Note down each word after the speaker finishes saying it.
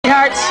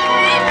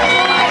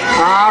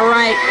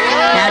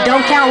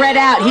Don't count Red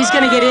out. He's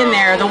going to get in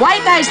there. The white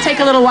guys take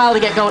a little while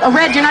to get going. Oh,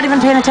 Red, you're not even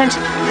paying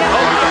attention.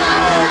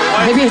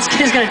 Maybe it's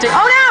going to take...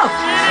 Oh, no!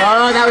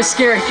 Oh, that was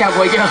scary,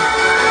 Cowboy. Go.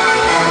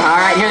 All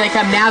right, here they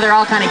come. Now they're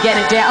all kind of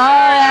getting it down. Oh,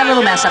 yeah, a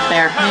little mess up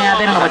there. Yeah,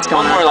 they don't know what's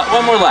going on.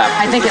 One more lap.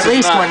 I think at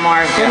least one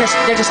more. They're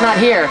just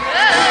not here.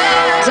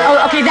 So,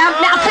 oh, okay, now,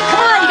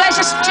 come on, you guys,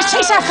 just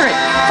chase after it.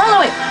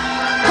 Follow it.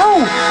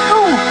 Go.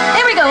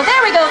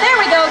 There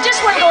we go. Just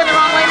one going the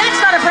wrong way.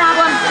 That's not a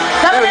problem.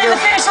 Coming to the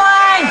finish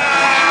line.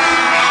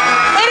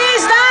 It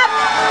is the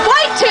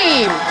white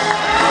team.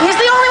 He's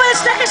the only one that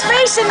stuck his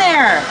face in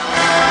there.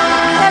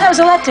 Yeah, that was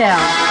a letdown.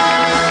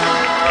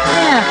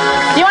 Yeah.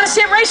 You want to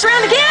see him race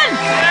around again?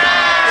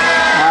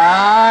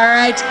 All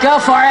right, go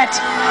for it.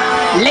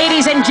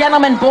 Ladies and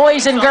gentlemen,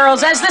 boys and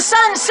girls, as the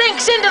sun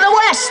sinks into the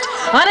west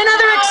on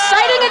another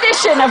exciting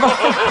edition of a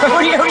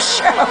rodeo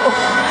show,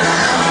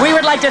 we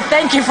would like to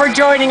thank you for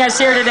joining us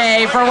here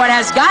today for what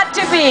has got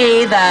to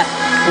be the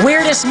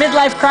weirdest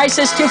midlife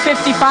crisis two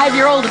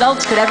 55-year-old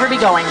adults could ever be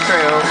going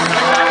through.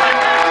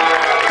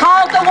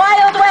 Called the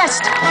Wild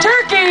West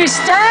Turkey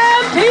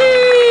Stampede!